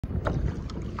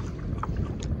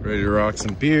Ready to rock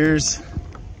some beers.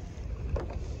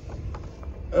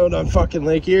 Out on fucking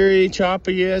Lake Erie,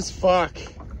 choppy as fuck.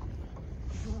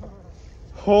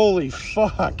 Holy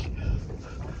fuck.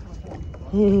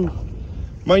 Ooh.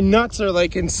 My nuts are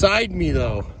like inside me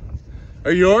though.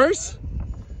 Are yours?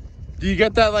 Do you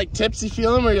get that like tipsy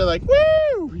feeling where you're like,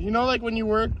 woo? You know, like when you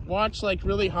watch like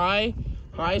really high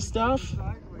stuff?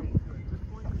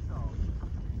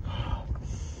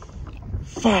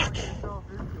 Fuck.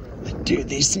 Dude,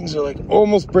 these things are like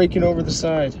almost breaking over the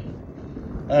side. I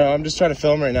don't know, I'm just trying to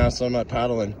film right now, so I'm not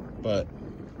paddling, but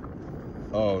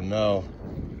oh no,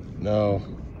 no,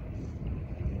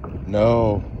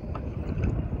 no.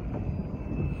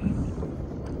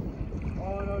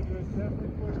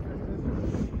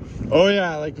 Oh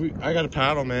yeah, like I gotta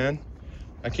paddle, man.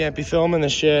 I can't be filming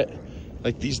this shit.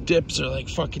 Like these dips are like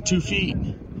fucking 2 feet.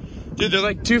 Dude, they're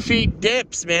like 2 feet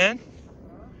dips, man.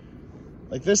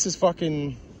 Like this is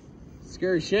fucking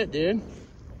scary shit, dude.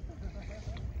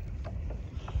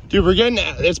 Dude, we're getting,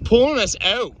 it's pulling us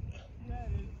out. Yeah,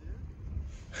 it is,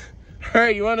 dude. All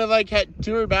right, you want to like head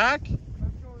tour back? Let's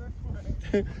go this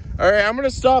way. All right, I'm gonna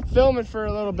stop filming for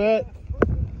a little bit.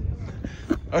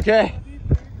 Okay.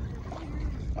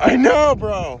 I know,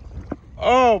 bro.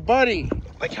 Oh, buddy.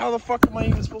 Like, how the fuck am I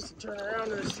even supposed to turn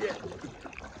around in this shit?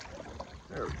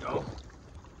 There we go.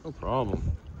 No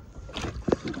problem.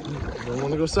 Don't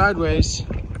want to go sideways.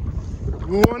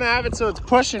 We want to have it so it's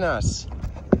pushing us.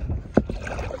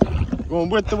 Going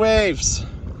with the waves.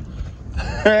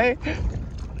 Hey?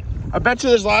 I bet you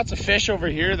there's lots of fish over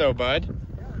here though, bud.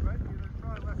 Yeah, there might be. There's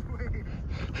probably less waves.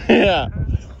 Yeah.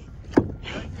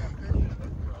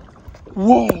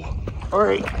 Whoa. All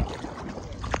right.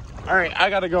 All right, I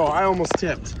gotta go. I almost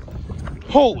tipped.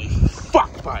 Holy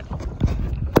fuck, bud.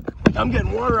 I'm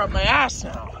getting water up my ass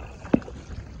now.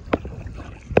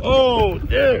 Oh,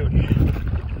 dude.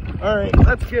 All right,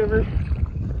 let's give her.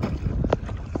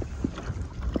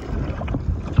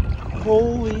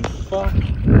 Holy fuck.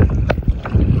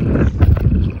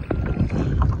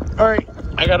 All right,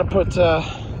 I gotta put,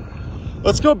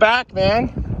 let's go back,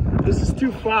 man. This is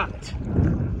too fucked.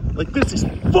 Like, this is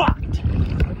fucked.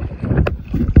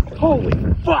 Holy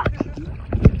fuck.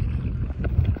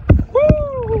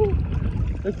 Woo!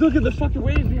 Like, look at the fucking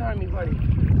waves behind me, buddy.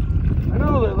 I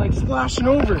know, they're like splashing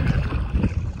over.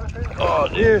 Oh,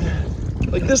 dude.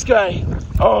 Like this guy.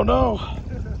 Oh, no.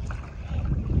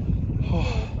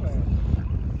 Oh.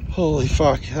 Holy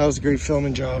fuck, that was a great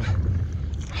filming job.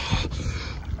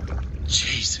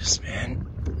 Jesus, man.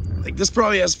 Like this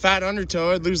probably has fat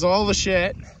undertow. I'd lose all the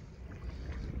shit.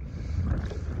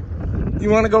 You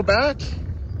want to go back?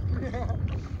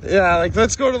 Yeah, like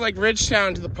let's go to like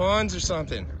Ridgetown to the ponds or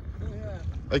something.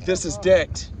 Like this is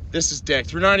dicked. This is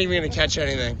dicked. We're not even gonna catch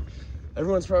anything.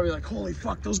 Everyone's probably like, holy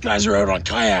fuck, those guys are out on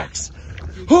kayaks.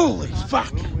 Holy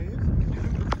fuck.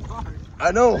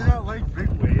 I know. They're not like big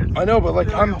waves. I know, but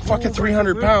like I'm fucking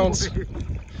 300 pounds.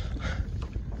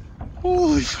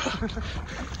 Holy fuck.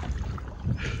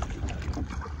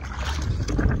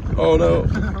 Oh no.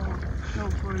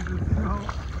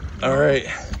 All right.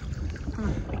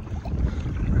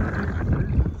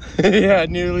 Yeah,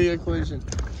 nearly a collision.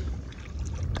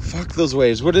 Fuck those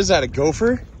waves. What is that, a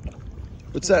gopher?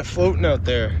 What's that floating out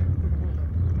there?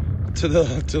 To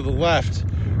the left.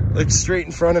 Like straight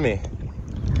in front of me.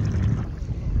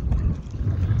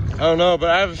 I don't know, but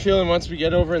I have a feeling once we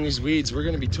get over in these weeds, we're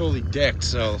gonna be totally dicked,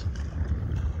 so.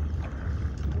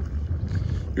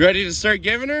 You ready to start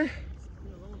giving her? Yeah,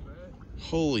 a little bit.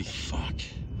 Holy fuck.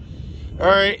 All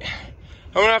right,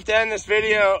 I'm gonna have to end this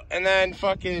video and then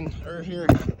fucking, or here,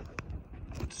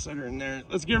 set her in there.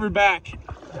 Let's give her back.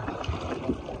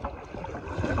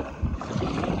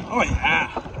 Oh yeah.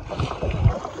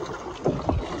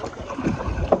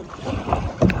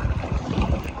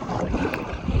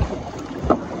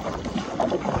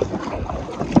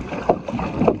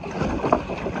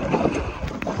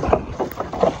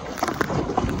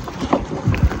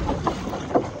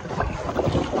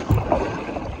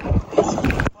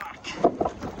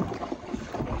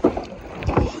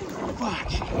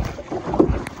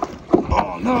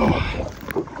 No.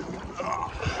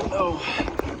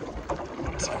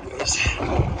 Sideways.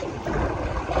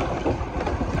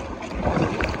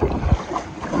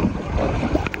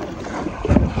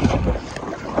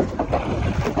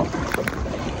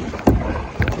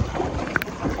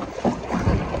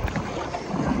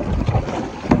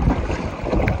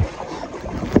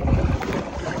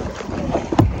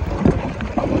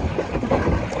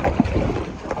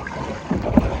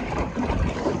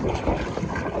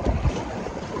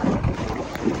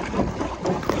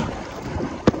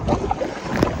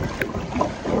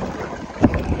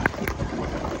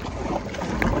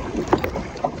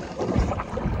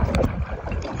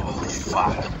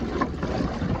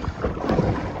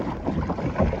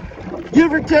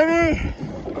 for Kimmy.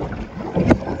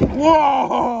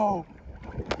 Whoa!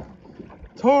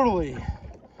 Totally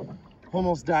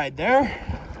almost died there.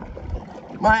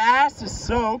 My ass is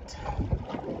soaked.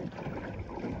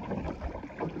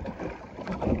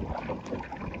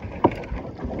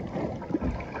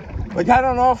 Like, I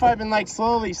don't know if I've been like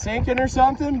slowly sinking or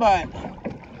something, but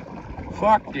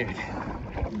fuck, dude.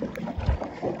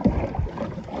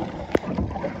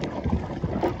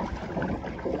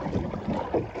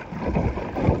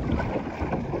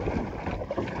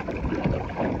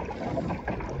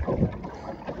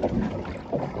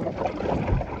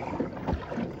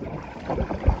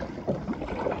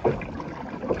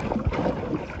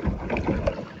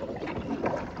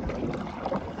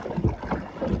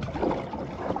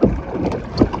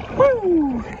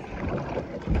 Woo!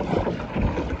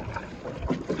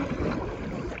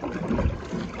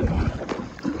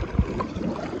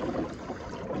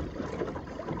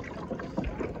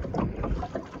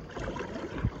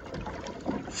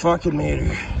 Fucking made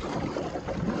her.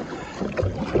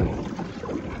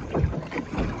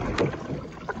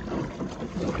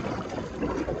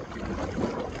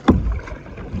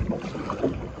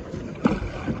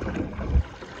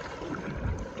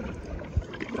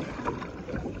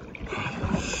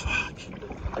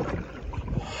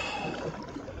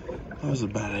 That was a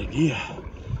bad idea.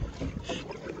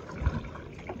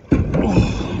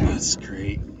 Oh, that's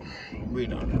great.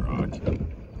 Right on the rock.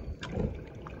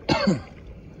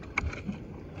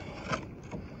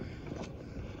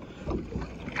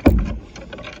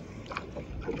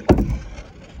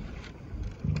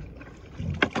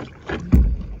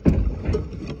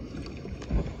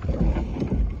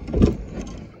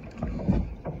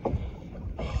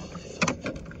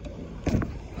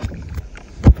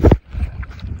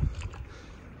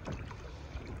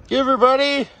 Give her,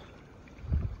 buddy.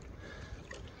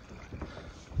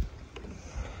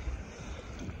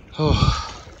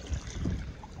 Oh.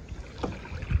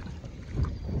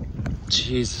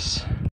 Jesus.